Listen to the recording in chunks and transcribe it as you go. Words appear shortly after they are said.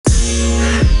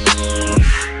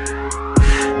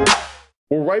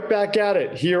We're right back at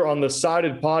it here on the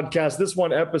Sided Podcast. This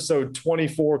one, episode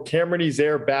 24. Cameron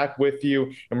Ezeir back with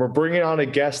you, and we're bringing on a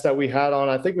guest that we had on,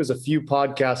 I think it was a few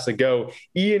podcasts ago,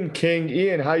 Ian King.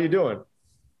 Ian, how you doing?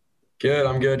 Good.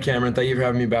 I'm good, Cameron. Thank you for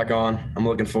having me back on. I'm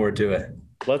looking forward to it.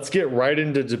 Let's get right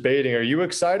into debating. Are you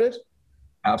excited?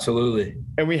 Absolutely.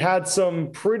 And we had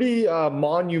some pretty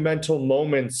monumental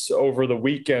moments over the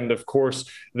weekend. Of course,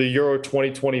 the Euro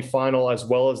 2020 final, as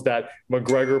well as that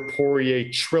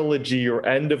McGregor-Poirier trilogy or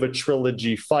end of a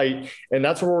trilogy fight. And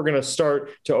that's where we're going to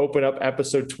start to open up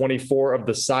episode 24 of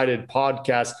the Sided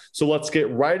Podcast. So let's get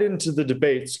right into the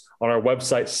debates on our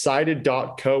website,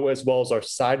 sided.co, as well as our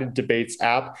Sided Debates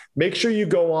app. Make sure you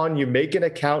go on, you make an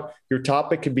account. Your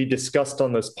topic can be discussed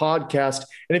on this podcast.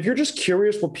 And if you're just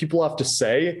curious what people have to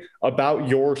say about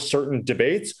your certain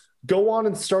debates, go on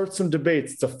and start some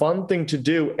debates. It's a fun thing to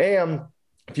do. And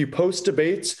if you post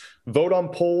debates, vote on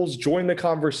polls, join the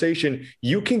conversation,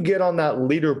 you can get on that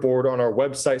leaderboard on our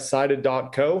website,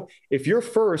 sided.co. If you're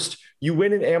first, you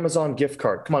win an Amazon gift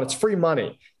card. Come on, it's free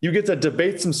money. You get to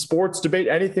debate some sports, debate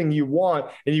anything you want,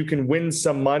 and you can win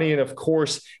some money. And of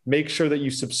course, make sure that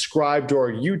you subscribe to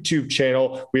our YouTube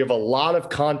channel. We have a lot of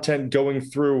content going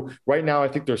through right now. I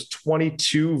think there's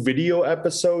 22 video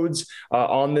episodes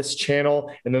on this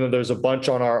channel. And then there's a bunch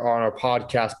on our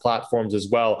podcast platforms as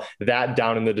well. That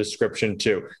down in the description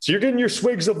too. So you're getting your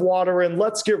swigs of water in.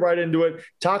 Let's get right into it,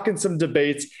 talking some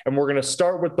debates. And we're going to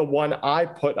start with the one I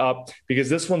put up because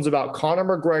this one's about Conor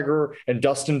McGregor and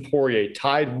Dustin Poirier,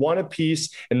 tied one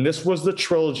apiece. And this was the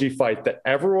trilogy fight that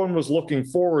everyone was looking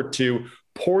forward to.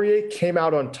 Poirier came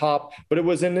out on top, but it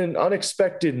was in an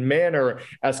unexpected manner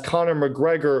as Conor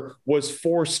McGregor was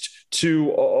forced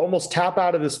to almost tap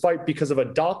out of this fight because of a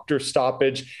doctor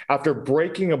stoppage after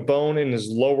breaking a bone in his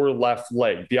lower left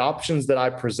leg. The options that I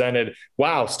presented,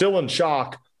 wow, still in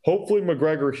shock. Hopefully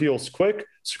McGregor heals quick.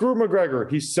 Screw McGregor.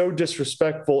 He's so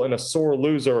disrespectful and a sore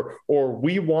loser, or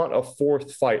we want a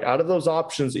fourth fight. Out of those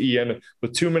options, Ian,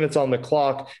 with 2 minutes on the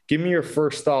clock, give me your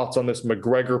first thoughts on this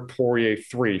McGregor-Poirier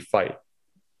 3 fight.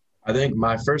 I think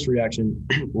my first reaction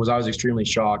was I was extremely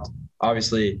shocked.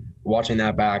 Obviously, watching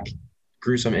that back,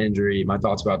 gruesome injury, my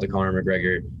thoughts about the Conor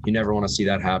McGregor, you never want to see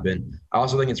that happen. I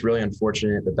also think it's really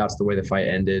unfortunate that that's the way the fight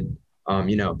ended.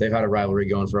 They've had a rivalry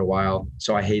going for a while,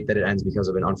 so I hate that it ends because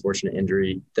of an unfortunate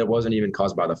injury that wasn't even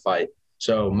caused by the fight.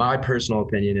 So my personal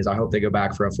opinion is I hope they go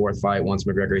back for a fourth fight once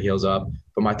McGregor heals up,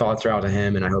 but my thoughts are out to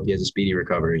him, and I hope he has a speedy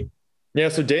recovery. Yeah,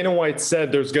 so Dana White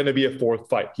said there's going to be a fourth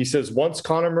fight. He says once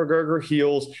Conor McGregor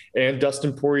heals and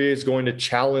Dustin Poirier is going to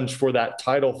challenge for that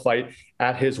title fight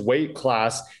at his weight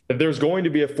class, that there's going to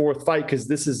be a fourth fight because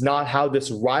this is not how this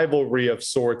rivalry of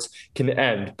sorts can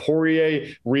end.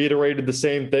 Poirier reiterated the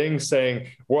same thing, saying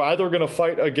we're either going to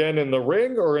fight again in the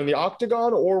ring or in the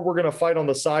octagon, or we're going to fight on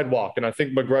the sidewalk. And I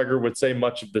think McGregor would say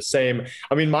much of the same.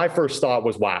 I mean, my first thought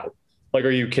was, wow. Like, are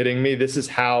you kidding me? This is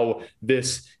how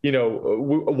this,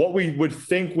 what we would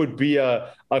think would be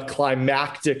a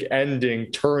climactic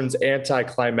ending turns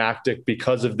anticlimactic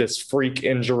because of this freak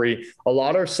injury. A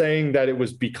lot are saying that it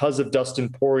was because of Dustin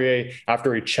Poirier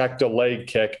after he checked a leg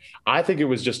kick. I think it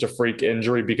was just a freak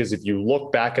injury because if you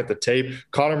look back at the tape,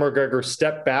 Conor McGregor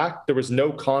stepped back. There was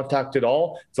no contact at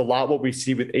all. It's a lot what we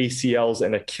see with ACLs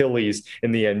and Achilles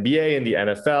in the NBA, in the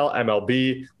NFL,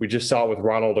 MLB. We just saw it with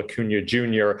Ronald Acuna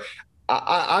Jr.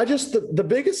 I just, the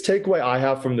biggest takeaway I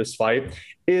have from this fight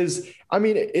is, I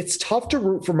mean, it's tough to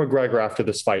root for McGregor after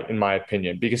this fight, in my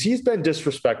opinion, because he's been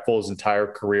disrespectful his entire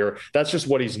career. That's just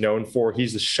what he's known for.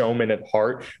 He's a showman at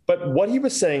heart. But what he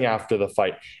was saying after the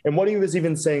fight and what he was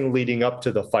even saying leading up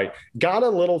to the fight got a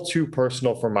little too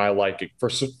personal for my liking.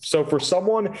 So for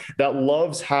someone that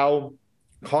loves how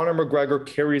Conor McGregor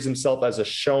carries himself as a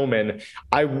showman,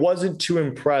 I wasn't too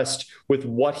impressed with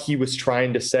what he was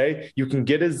trying to say. You can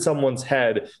get in someone's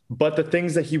head, but the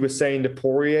things that he was saying to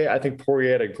Poirier, I think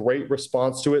Poirier had a great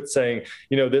response to it, saying,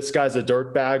 this guy's a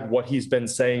dirtbag. What he's been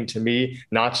saying to me,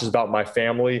 not just about my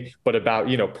family, but about,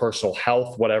 personal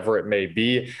health, whatever it may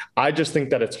be. I just think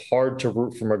that it's hard to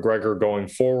root for McGregor going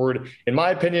forward. In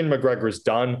my opinion, McGregor's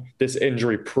done. This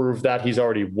injury proved that he's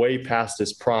already way past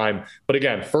his prime. But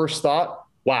again, first thought,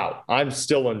 wow, I'm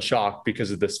still in shock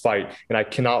because of this fight, and I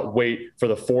cannot wait for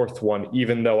the fourth one,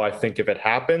 even though I think if it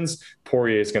happens,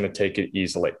 Poirier is going to take it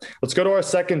easily. Let's go to our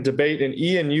second debate, and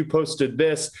Ian, you posted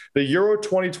this. The Euro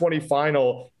 2020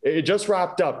 final, it just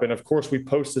wrapped up, and of course, we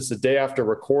post this a day after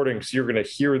recording, so you're going to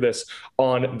hear this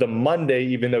on the Monday,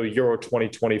 even though Euro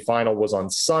 2020 final was on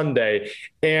Sunday,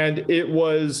 and it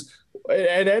was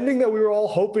an ending that we were all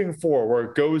hoping for, where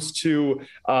it goes to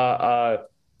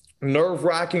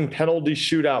nerve-wracking penalty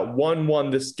shootout,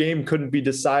 1-1. This game couldn't be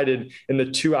decided in the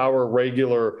 2-hour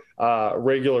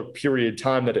regular period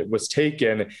time that it was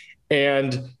taken.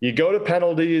 And you go to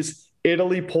penalties.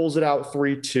 Italy pulls it out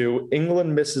 3-2.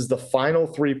 England misses the final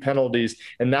 3 penalties.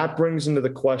 And that brings into the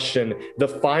question the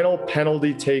final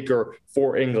penalty taker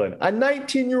for England. A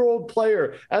 19-year-old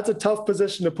player. That's a tough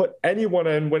position to put anyone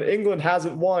in when England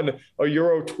hasn't won a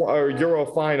Euro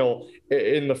final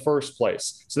in the first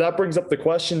place. So that brings up the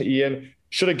question, Ian.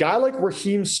 Should a guy like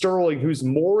Raheem Sterling, who's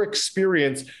more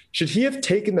experienced, should he have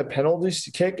taken the penalty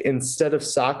kick instead of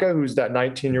Saka, who's that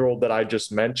 19-year-old that I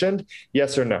just mentioned?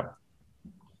 Yes or no?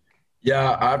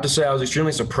 Yeah, I have to say I was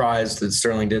extremely surprised that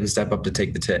Sterling didn't step up to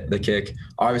take the kick.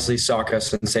 Obviously, Saka,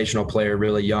 sensational player,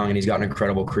 really young, and he's got an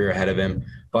incredible career ahead of him.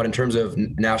 But in terms of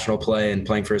national play and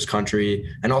playing for his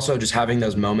country, and also just having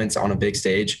those moments on a big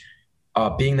stage,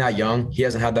 being that young, he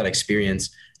hasn't had that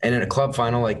experience. And in a club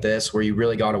final like this, where you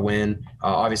really got to win,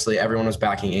 obviously everyone was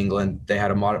backing England. They had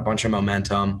a bunch of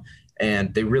momentum,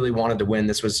 and they really wanted to win.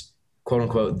 This was, quote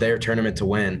unquote, their tournament to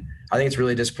win. I think it's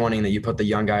really disappointing that you put the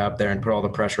young guy up there and put all the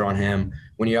pressure on him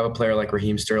when you have a player like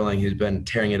Raheem Sterling who's been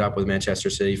tearing it up with Manchester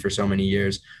City for so many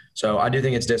years. So I do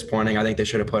think it's disappointing. I think they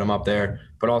should have put him up there.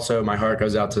 But also my heart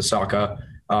goes out to Saka.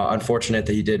 Unfortunate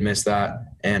that he did miss that.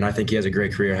 And I think he has a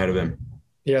great career ahead of him.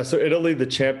 Yeah, so Italy, the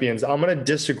champions. I'm going to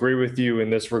disagree with you in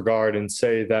this regard and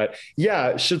say that,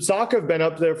 yeah, should Saka have been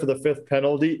up there for the 5th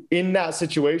penalty in that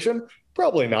situation?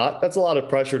 Probably not. That's a lot of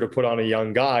pressure to put on a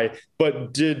young guy.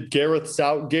 But did Gareth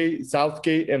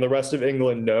Southgate and the rest of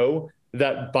England know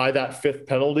that by that 5th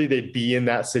penalty, they'd be in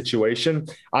that situation?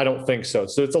 I don't think so.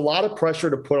 So it's a lot of pressure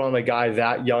to put on a guy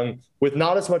that young with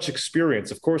not as much experience.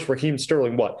 Of course, Raheem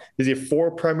Sterling, what? Does he have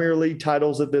 4 Premier League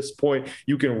titles at this point?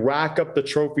 You can rack up the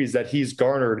trophies that he's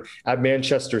garnered at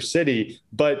Manchester City.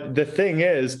 But the thing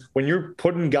is, when you're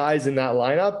putting guys in that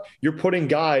lineup, you're putting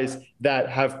guys that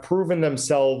have proven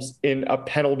themselves in a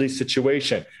penalty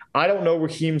situation. I don't know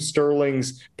Raheem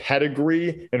Sterling's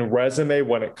pedigree and resume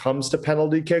when it comes to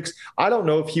penalty kicks. I don't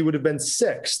know if he would have been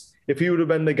 6th, if he would have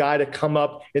been the guy to come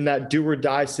up in that do or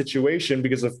die situation,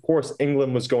 because of course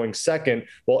England was going 2nd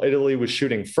while Italy was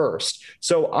shooting 1st.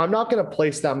 So I'm not going to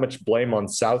place that much blame on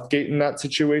Southgate in that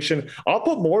situation. I'll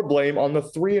put more blame on the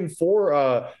 3 and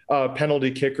 4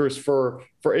 penalty kickers for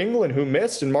England who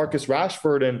missed, and Marcus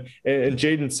Rashford and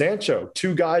Jadon Sancho,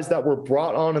 2 guys that were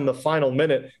brought on in the final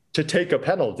minute to take a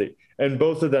penalty, and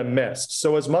both of them missed.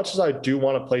 So as much as I do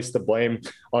want to place the blame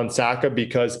on Saka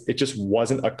because it just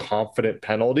wasn't a confident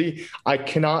penalty, I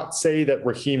cannot say that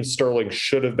Raheem Sterling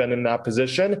should have been in that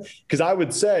position, because I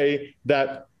would say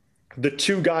that the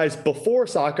 2 guys before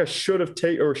Saka should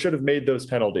have made those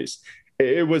penalties.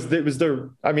 It was their,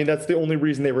 I mean, that's the only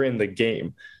reason they were in the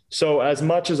game. So as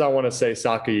much as I want to say,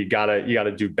 Saka, you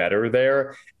gotta do better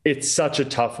there, it's such a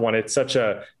tough one. It's such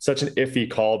an iffy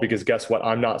call, because guess what?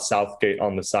 I'm not Southgate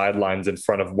on the sidelines in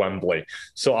front of Wembley,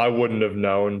 so I wouldn't have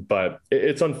known. But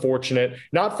it's unfortunate.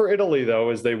 Not for Italy,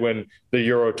 though, as they win the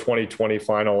Euro 2020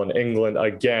 final, and England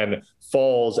again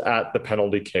falls at the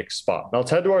penalty kick spot. Now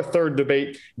let's head to our third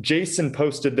debate. Jason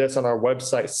posted this on our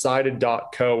website,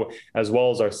 sided.co, as well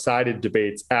as our Sided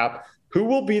Debates app. Who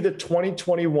will be the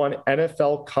 2021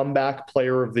 NFL Comeback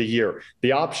Player of the Year?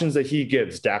 The options that he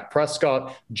gives: Dak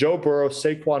Prescott, Joe Burrow,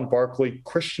 Saquon Barkley,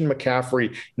 Christian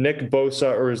McCaffrey, Nick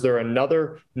Bosa, or is there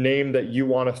another name that you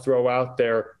want to throw out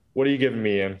there? What are you giving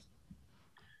me, Ian?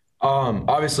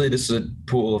 Obviously, this is a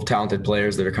pool of talented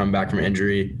players that are coming back from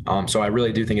injury. So I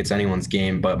really do think it's anyone's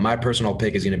game. But my personal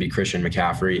pick is going to be Christian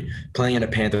McCaffrey, playing in a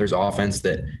Panthers offense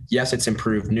that, yes, it's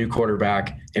improved, new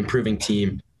quarterback, improving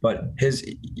team, but his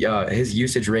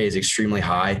usage rate is extremely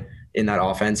high in that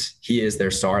offense. He is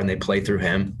their star, and they play through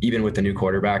him, even with the new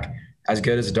quarterback. As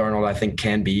good as Darnold, I think,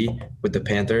 can be with the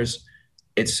Panthers,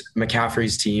 it's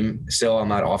McCaffrey's team still on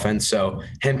that offense. So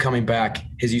him coming back,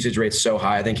 his usage rate's so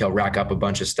high, I think he'll rack up a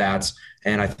bunch of stats,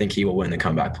 and I think he will win the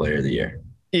Comeback Player of the Year.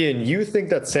 Ian, you think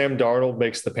that Sam Darnold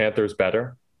makes the Panthers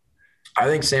better? I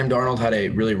think Sam Darnold had a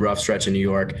really rough stretch in New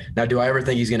York. Now, do I ever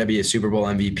think he's going to be a Super Bowl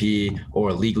MVP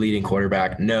or league-leading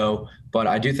quarterback? No, but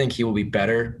I do think he will be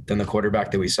better than the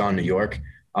quarterback that we saw in New York.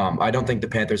 I don't think the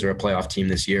Panthers are a playoff team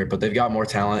this year, but they've got more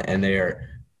talent, and they are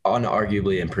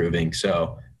unarguably improving.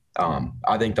 So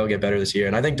I think they'll get better this year.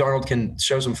 And I think Darnold can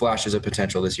show some flashes of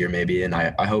potential this year maybe, and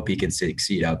I hope he can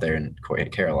succeed out there in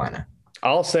Carolina.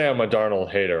 I'll say I'm a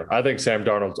Darnold hater. I think Sam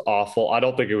Darnold's awful. I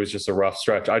don't think it was just a rough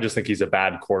stretch. I just think he's a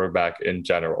bad quarterback in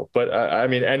general. But I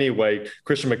mean, anyway,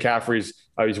 Christian McCaffrey's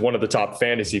He's one of the top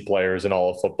fantasy players in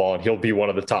all of football, and he'll be one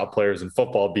of the top players in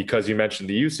football because you mentioned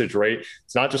the usage rate.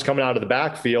 It's not just coming out of the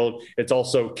backfield, it's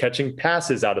also catching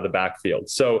passes out of the backfield.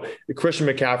 So Christian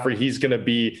McCaffrey, he's going to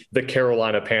be the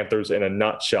Carolina Panthers in a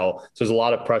nutshell. So there's a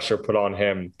lot of pressure put on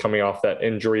him coming off that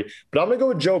injury. But I'm going to go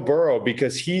with Joe Burrow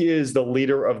because he is the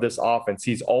leader of this offense.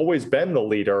 He's always been the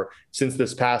leader since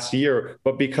this past year.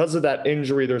 But because of that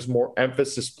injury, there's more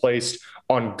emphasis placed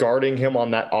on guarding him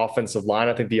on that offensive line.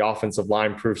 I think the offensive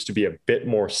line proves to be a bit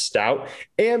more stout.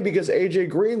 And because AJ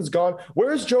Green's gone,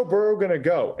 where's Joe Burrow going to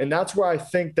go? And that's where I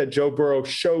think that Joe Burrow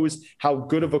shows how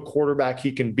good of a quarterback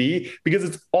he can be, because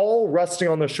it's all resting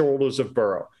on the shoulders of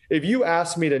Burrow. If you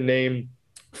ask me to name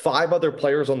 5 other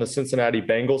players on the Cincinnati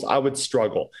Bengals, I would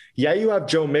struggle. Yeah, you have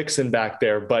Joe Mixon back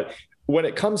there, but when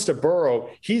it comes to Burrow,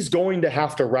 he's going to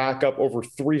have to rack up over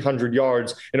 300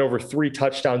 yards and over 3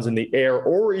 touchdowns in the air,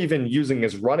 or even using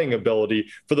his running ability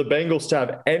for the Bengals to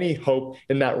have any hope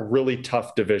in that really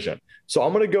tough division. So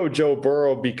I'm going to go Joe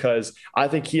Burrow because I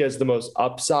think he has the most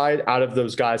upside out of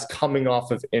those guys coming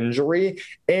off of injury,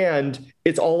 and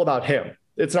it's all about him.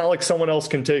 It's not like someone else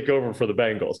can take over for the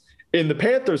Bengals. In the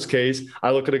Panthers case,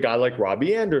 I look at a guy like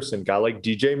Robbie Anderson, guy like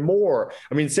DJ Moore.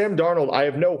 I mean, Sam Darnold, I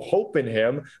have no hope in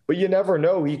him, but you never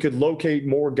know. He could locate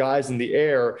more guys in the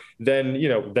air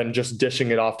than just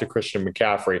dishing it off to Christian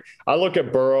McCaffrey. I look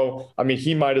at Burrow. I mean,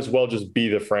 he might as well just be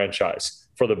the franchise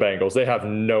for the Bengals. They have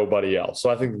nobody else. So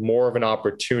I think more of an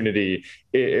opportunity,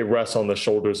 it rests on the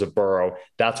shoulders of Burrow.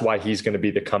 That's why he's going to be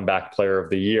the comeback player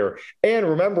of the year. And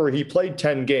remember, he played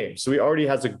 10 games, so he already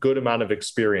has a good amount of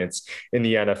experience in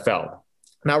the NFL.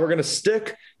 Now we're going to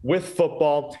stick with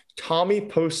football. Tommy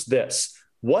posts this: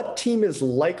 what team is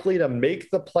likely to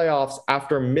make the playoffs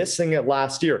after missing it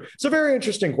last year? It's a very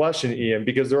interesting question, Ian,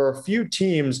 because there are a few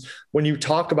teams when you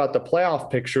talk about the playoff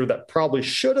picture that probably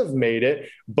should have made it,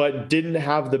 but didn't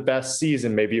have the best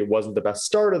season. Maybe it wasn't the best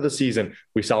start of the season.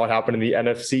 We saw what happened in the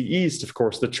NFC East. Of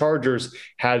course, the Chargers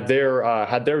had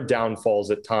their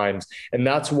downfalls at times. And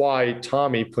that's why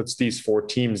Tommy puts these 4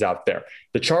 teams out there: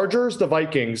 the Chargers, the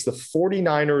Vikings, the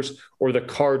 49ers, or the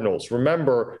Cardinals.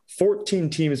 Remember, 14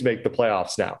 teams make the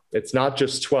playoffs now. It's not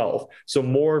just 12. So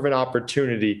more of an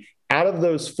opportunity out of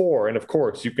those 4. And of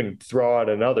course, you can throw out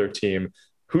another team.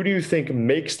 Who do you think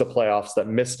makes the playoffs that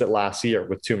missed it last year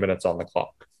with 2 minutes on the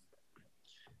clock?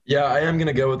 Yeah, I am going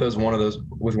to go with one of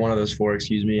those 4,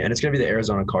 excuse me. And it's going to be the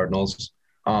Arizona Cardinals.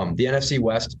 The NFC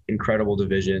West, incredible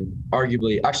division.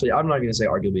 Arguably, actually, I'm not even going to say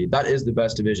arguably, that is the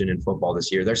best division in football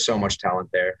this year. There's so much talent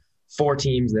there. 4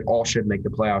 teams that all should make the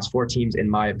playoffs. 4 teams, in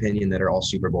my opinion, that are all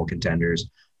Super Bowl contenders.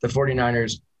 The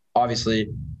 49ers, obviously,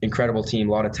 incredible team,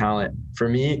 a lot of talent. For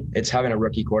me, it's having a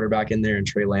rookie quarterback in there in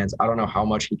Trey Lance. I don't know how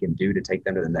much he can do to take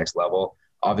them to the next level.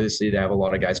 Obviously, they have a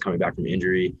lot of guys coming back from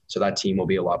injury, so that team will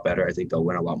be a lot better. I think they'll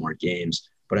win a lot more games.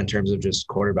 But in terms of just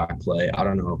quarterback play, I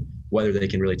don't know whether they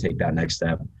can really take that next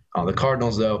step. The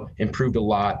Cardinals, though, improved a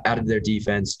lot, added their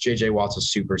defense. J.J. Watt's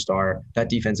a superstar. That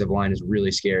defensive line is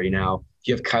really scary now.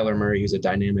 You have Kyler Murray, who's a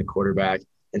dynamic quarterback.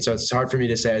 And so it's hard for me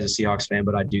to say as a Seahawks fan,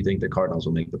 but I do think the Cardinals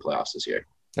will make the playoffs this year.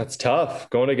 That's tough,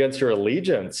 going against your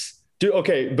allegiance.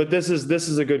 Okay, but this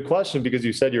is a good question because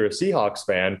you said you're a Seahawks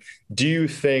fan. Do you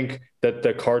think that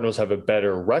the Cardinals have a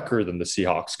better record than the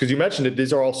Seahawks? Because you mentioned it,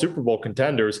 these are all Super Bowl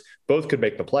contenders. Both could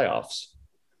make the playoffs.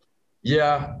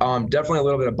 Yeah, definitely a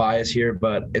little bit of bias here,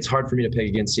 but it's hard for me to pick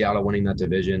against Seattle winning that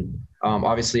division.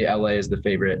 Obviously, LA is the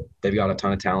favorite. They've got a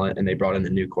ton of talent, and they brought in a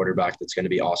new quarterback that's going to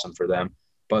be awesome for them.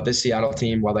 But this Seattle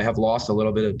team, while they have lost a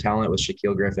little bit of talent with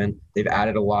Shaquille Griffin, they've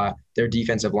added a lot. Their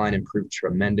defensive line improved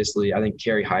tremendously. I think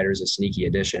Kerry Hyder is a sneaky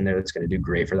addition there that's going to do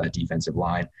great for that defensive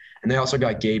line. And they also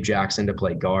got Gabe Jackson to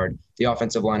play guard. The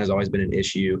offensive line has always been an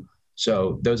issue.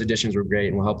 So those additions were great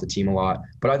and will help the team a lot.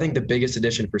 But I think the biggest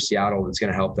addition for Seattle that's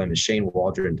going to help them is Shane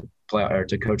Waldron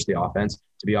to coach the offense,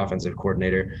 to be offensive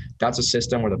coordinator. That's a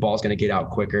system where the ball's going to get out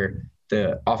quicker.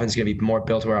 The offense is going to be more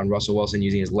built around Russell Wilson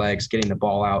using his legs, getting the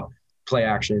ball out, play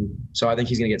action. So I think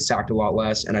he's going to get sacked a lot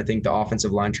less. And I think the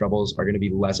offensive line troubles are going to be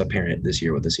less apparent this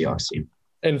year with the Seahawks team.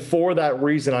 And for that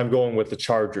reason, I'm going with the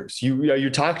Chargers. You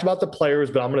talked about the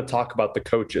players, but I'm going to talk about the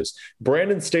coaches.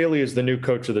 Brandon Staley is the new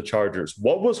coach of the Chargers.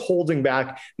 What was holding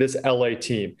back this LA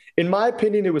team? In my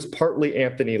opinion, it was partly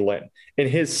Anthony Lynn and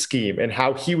his scheme and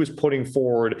how he was putting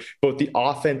forward both the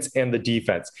offense and the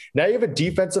defense. Now you have a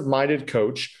defensive-minded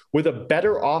coach with a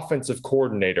better offensive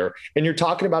coordinator, and you're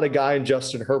talking about a guy in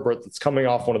Justin Herbert that's coming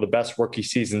off one of the best rookie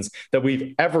seasons that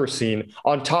we've ever seen.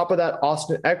 On top of that,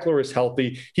 Austin Eckler is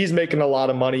healthy. He's making a lot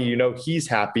of money. You know, he's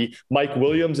happy. Mike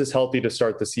Williams is healthy to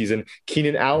start the season.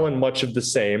 Keenan Allen, much of the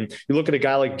same. You look at a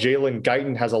guy like Jalen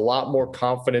Guyton, has a lot more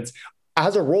confidence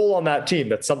has a role on that team.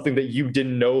 That's something that you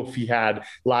didn't know if he had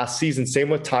last season. Same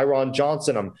with Tyron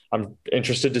Johnson. I'm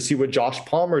interested to see what Josh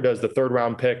Palmer does, the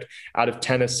 3rd-round pick out of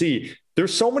Tennessee.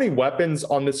 There's so many weapons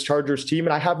on this Chargers team,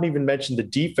 and I haven't even mentioned the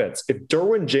defense. If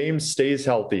Derwin James stays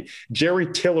healthy, Jerry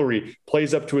Tillery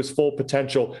plays up to his full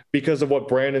potential because of what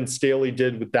Brandon Staley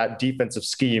did with that defensive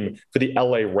scheme for the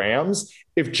LA Rams.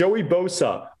 If Joey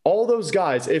Bosa, all those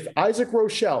guys, if Isaac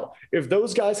Rochelle, if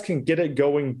those guys can get it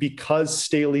going because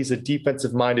Staley's a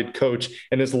defensive-minded coach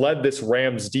and has led this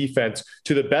Rams defense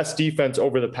to the best defense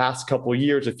over the past couple of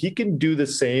years, if he can do the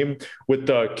same with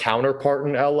the counterpart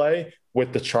in LA,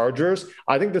 with the Chargers,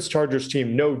 I think this Chargers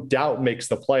team no doubt makes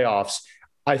the playoffs.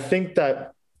 I think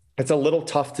that it's a little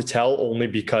tough to tell only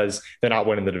because they're not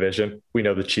winning the division. We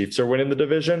know the Chiefs are winning the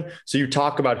division. So you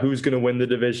talk about who's going to win the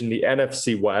division, the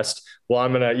NFC West. Well,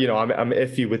 I'm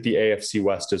iffy with the AFC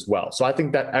West as well. So I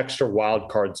think that extra wild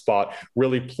card spot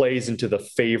really plays into the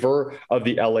favor of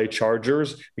the LA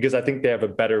Chargers because I think they have a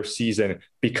better season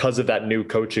because of that new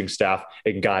coaching staff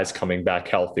and guys coming back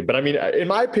healthy. But I mean, in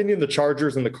my opinion, the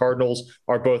Chargers and the Cardinals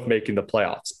are both making the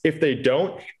playoffs. If they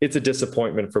don't, it's a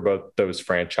disappointment for both those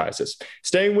franchises.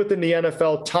 Staying within the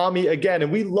NFL, Tommy again,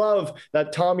 and we love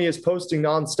that Tommy is posting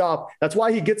nonstop. That's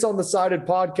why he gets on the Sided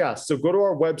podcast. So go to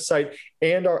our website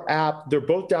and our app. They're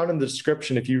both down in the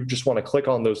description if you just want to click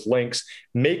on those links.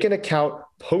 Make an account,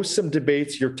 post some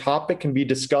debates. Your topic can be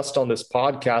discussed on this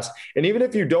podcast. And even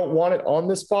if you don't want it on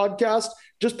this podcast,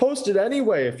 just post it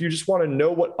anyway. If you just want to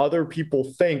know what other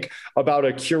people think about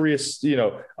a curiosity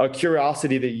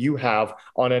that you have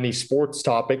on any sports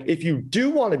topic. If you do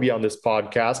want to be on this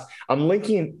podcast, I'm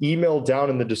linking an email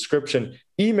down in the description.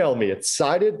 Email me at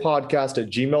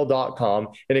sidedpodcast@gmail.com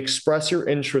and express your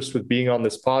interest with being on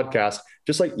this podcast.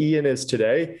 Just like Ian is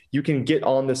today, you can get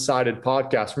on this Sided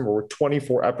podcast. Remember, we're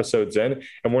 24 episodes in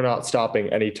and we're not stopping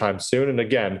anytime soon. And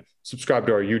again, subscribe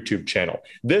to our YouTube channel.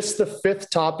 This is the 5th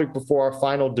topic before our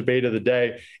final debate of the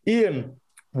day. Ian,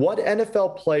 what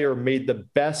NFL player made the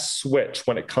best switch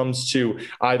when it comes to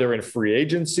either in free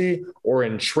agency or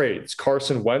in trades?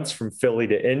 Carson Wentz from Philly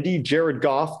to Indy, Jared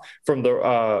Goff from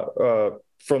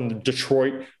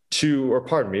Detroit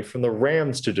from the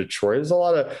Rams to Detroit. There's a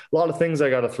lot of things I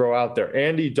got to throw out there.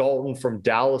 Andy Dalton from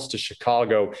Dallas to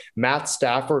Chicago, Matt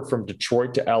Stafford from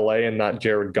Detroit to LA in that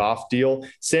Jared Goff deal,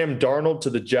 Sam Darnold to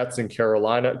the Jets in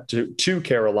Carolina to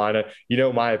Carolina. You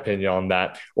know my opinion on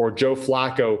that. Or Joe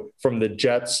Flacco from the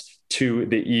Jets to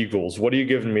the Eagles. What are you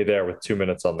giving me there with 2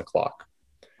 minutes on the clock?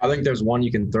 I think there's one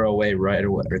you can throw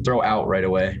out right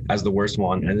away as the worst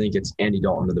one. I think it's Andy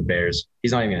Dalton to the Bears.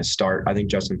 He's not even going to start. I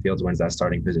think Justin Fields wins that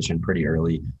starting position pretty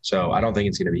early. So I don't think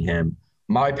it's going to be him.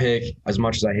 My pick, as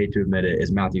much as I hate to admit it,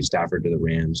 is Matthew Stafford to the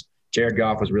Rams. Jared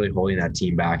Goff was really holding that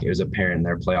team back. It was apparent in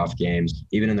their playoff games.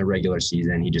 Even in the regular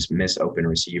season, he just missed open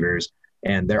receivers.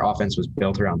 And their offense was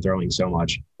built around throwing so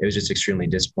much. It was just extremely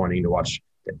disappointing to watch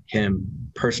him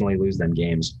personally lose them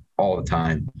games all the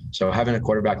time. So having a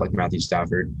quarterback like Matthew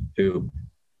Stafford, who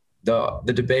the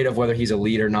debate of whether he's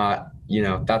elite or not,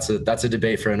 that's a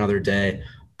debate for another day.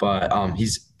 But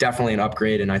he's definitely an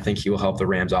upgrade, and I think he will help the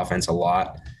Rams offense a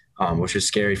lot, which is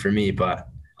scary for me. But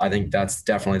I think that's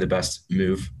definitely the best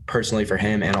move personally for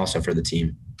him and also for the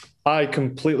team. I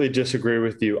completely disagree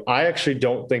with you. I actually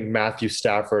don't think Matthew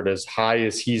Stafford, as high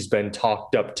as he's been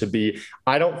talked up to be,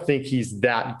 I don't think he's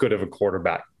that good of a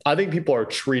quarterback. I think people are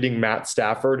treating Matt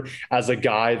Stafford as a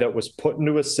guy that was put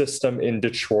into a system in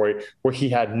Detroit where he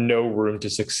had no room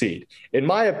to succeed. In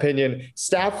my opinion,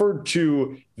 Stafford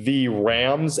to the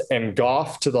Rams and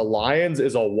Goff to the Lions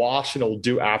is a wash and will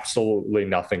do absolutely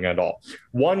nothing at all.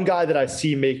 One guy that I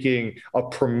see making a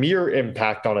premier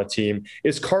impact on a team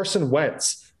is Carson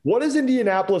Wentz. What has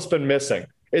Indianapolis been missing?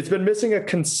 It's been missing a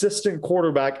consistent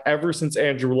quarterback ever since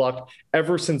Andrew Luck,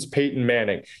 ever since Peyton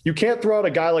Manning. You can't throw out a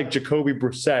guy like Jacoby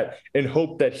Brissett and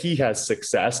hope that he has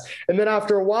success. And then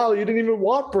after a while, you didn't even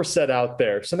want Brissett out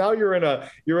there. So now you're in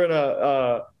a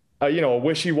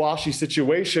wishy-washy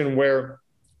situation where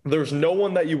there's no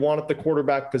one that you want at the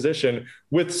quarterback position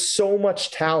with so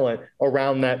much talent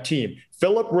around that team.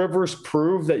 Phillip Rivers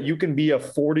proved that you can be a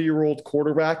 40-year-old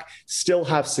quarterback, still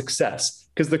have success.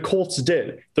 Because the Colts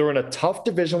did. They're in a tough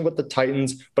division with the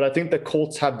Titans, but I think the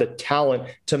Colts have the talent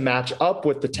to match up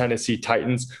with the Tennessee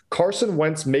Titans. Carson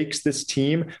Wentz makes this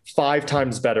team 5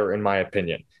 times better, in my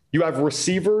opinion. You have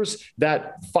receivers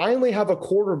that finally have a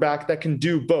quarterback that can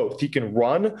do both. He can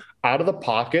run out of the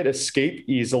pocket, escape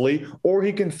easily, or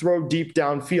he can throw deep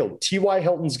downfield. T.Y.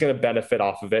 Hilton's going to benefit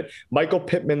off of it. Michael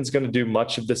Pittman's going to do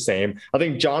much of the same. I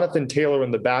think Jonathan Taylor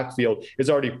in the backfield is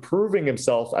already proving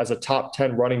himself as a top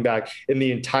 10 running back in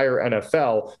the entire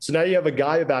NFL. So now you have a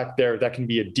guy back there that can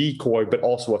be a decoy, but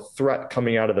also a threat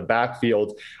coming out of the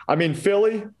backfield. I mean,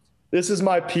 Philly, this is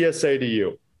my PSA to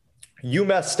you. You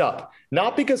messed up,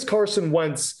 not because Carson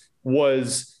Wentz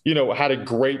had a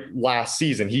great last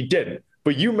season. He didn't.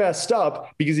 But you messed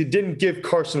up because you didn't give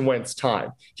Carson Wentz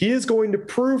time. He is going to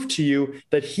prove to you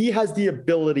that he has the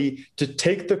ability to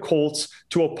take the Colts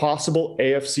to a possible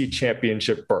AFC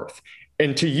championship berth.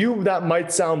 And to you, that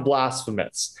might sound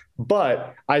blasphemous,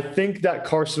 but I think that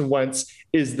Carson Wentz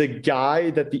is the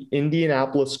guy that the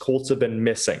Indianapolis Colts have been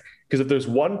missing. Because if there's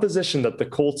one position that the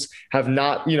Colts have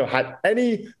not, had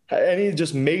any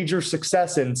just major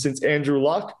success in since Andrew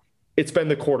Luck, it's been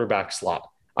the quarterback slot.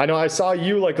 I know I saw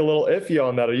you like a little iffy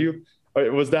on that.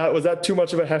 Was that too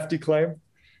much of a hefty claim?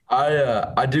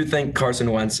 I do think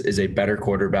Carson Wentz is a better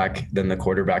quarterback than the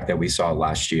quarterback that we saw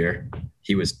last year.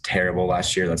 He was terrible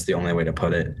last year. That's the only way to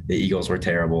put it. The Eagles were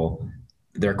terrible.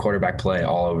 Their quarterback play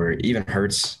all over. Even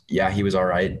Hurts, yeah, he was all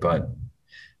right, but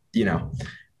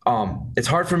it's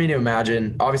hard for me to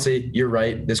imagine. Obviously, you're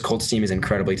right. This Colts team is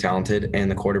incredibly talented, and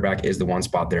the quarterback is the one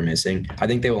spot they're missing. I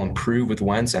think they will improve with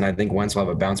Wentz, and I think Wentz will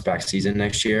have a bounce-back season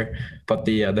next year. But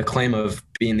the claim of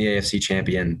being the AFC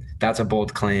champion, that's a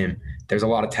bold claim. There's a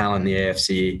lot of talent in the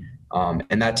AFC,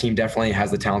 and that team definitely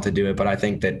has the talent to do it. But I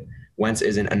think that Wentz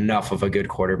isn't enough of a good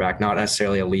quarterback, not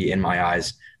necessarily elite in my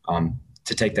eyes,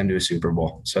 to take them to a Super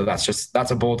Bowl. So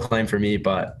that's a bold claim for me,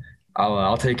 but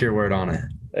I'll take your word on it.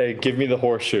 Hey, give me the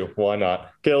horseshoe. Why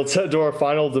not? Okay, let's head to our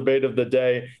final debate of the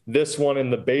day. This one in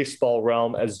the baseball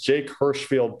realm, as Jake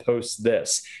Hirschfield posts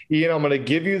this. Ian, I'm going to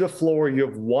give you the floor. You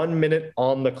have 1 minute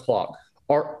on the clock.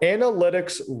 Are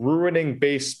analytics ruining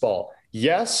baseball?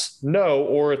 Yes, no,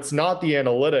 or it's not the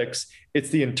analytics. It's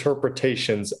the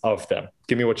interpretations of them.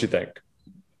 Give me what you think.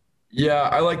 Yeah,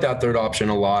 I like that third option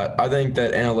a lot. I think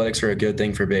that analytics are a good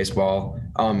thing for baseball.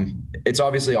 It's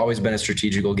obviously always been a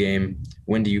strategical game.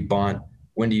 When do you bunt?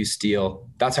 When do you steal?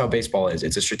 That's how baseball is.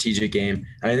 It's a strategic game.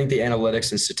 And I think the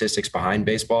analytics and statistics behind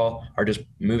baseball are just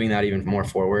moving that even more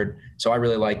forward. So I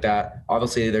really like that.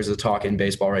 Obviously, there's a talk in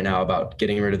baseball right now about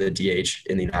getting rid of the DH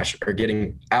in the national, or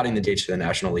adding the DH to the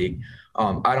National League.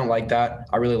 I don't like that.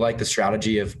 I really like the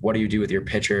strategy of what do you do with your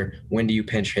pitcher? When do you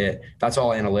pinch hit? That's all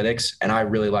analytics. And I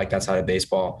really like that side of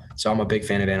baseball. So I'm a big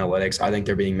fan of analytics. I think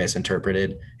they're being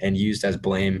misinterpreted and used as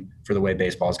blame for the way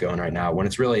baseball is going right now, when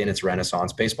it's really in its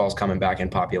renaissance. Baseball's coming back in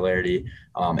popularity.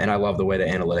 And I love the way the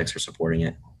analytics are supporting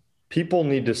it. People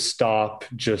need to stop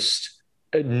just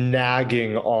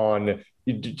nagging on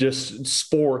just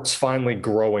sports finally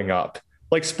growing up.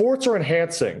 Like, sports are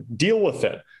enhancing. Deal with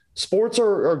it. Sports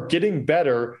are getting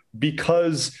better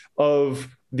because of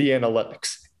the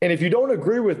analytics. And if you don't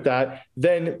agree with that,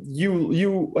 then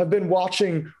you have been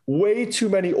watching way too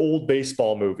many old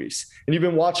baseball movies, and you've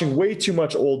been watching way too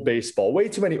much old baseball, way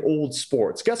too many old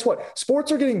sports. Guess what?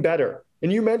 Sports are getting better.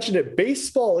 And you mentioned it.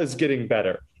 Baseball is getting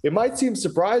better. It might seem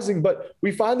surprising, but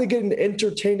we finally get an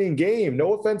entertaining game.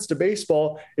 No offense to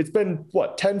baseball. It's been,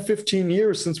 10, 15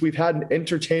 years since we've had an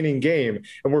entertaining game,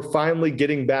 and we're finally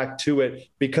getting back to it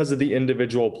because of the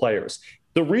individual players.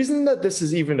 The reason that this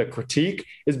is even a critique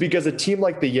is because a team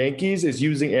like the Yankees is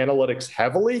using analytics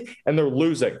heavily, and they're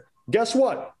losing. Guess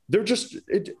what?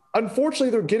 Unfortunately,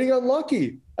 they're getting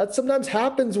unlucky. That sometimes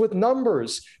happens with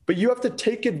numbers, but you have to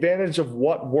take advantage of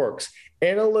what works.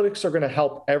 Analytics are going to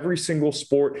help every single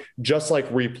sport, just like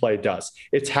replay does.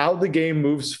 It's how the game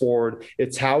moves forward.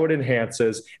 It's how it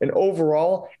enhances. And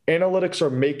overall, analytics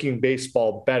are making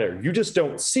baseball better. You just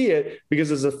don't see it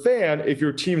because, as a fan, if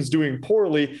your team's doing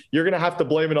poorly, you're going to have to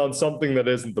blame it on something that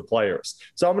isn't the players.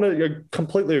 So I'm going to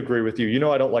completely agree with you.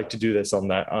 I don't like to do this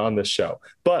on this show,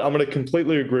 but I'm going to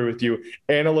completely agree with you.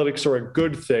 Analytics are a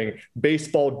good thing.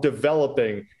 Baseball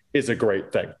developing is a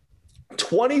great thing.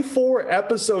 24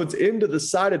 episodes into the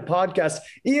Sided podcast.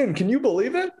 Ian, can you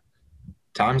believe it?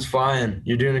 Time's flying.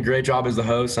 You're doing a great job as the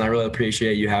host, and I really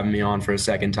appreciate you having me on for a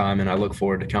second time, and I look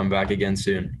forward to coming back again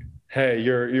soon. Hey,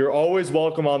 you're always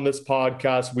welcome on this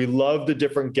podcast. We love the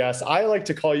different guests. I like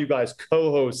to call you guys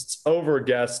co-hosts over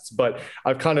guests, but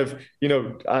I've kind of,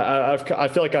 I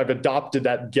feel like I've adopted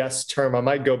that guest term. I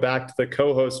might go back to the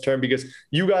co-host term because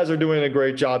you guys are doing a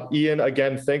great job. Ian,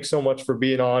 again, thanks so much for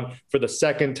being on for the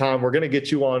second time. We're going to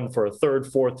get you on for a third,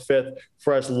 fourth, fifth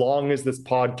for as long as this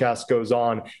podcast goes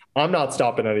on. I'm not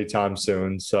stopping anytime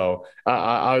soon. So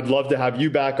I'd love to have you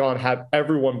back on, have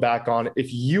everyone back on.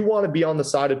 If you want to be on the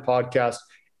Sided podcast,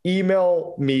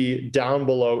 email me down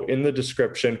below in the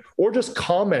description, or just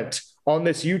comment on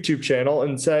this YouTube channel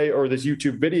and say, or this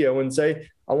YouTube video and say,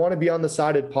 I want to be on the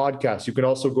Sided podcast. You can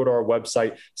also go to our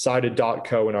website,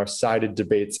 sided.co, and our Sided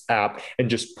Debates app, and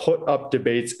just put up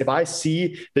debates. If I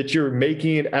see that you're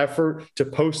making an effort to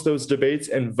post those debates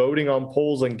and voting on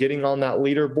polls and getting on that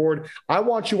leaderboard, I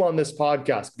want you on this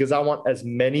podcast because I want as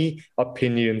many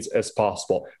opinions as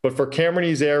possible. But for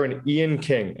Cameron Ezeir and Ian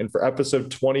King, and for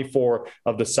episode 24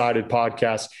 of the Sided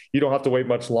podcast, you don't have to wait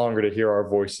much longer to hear our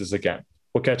voices again.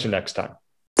 We'll catch you next time.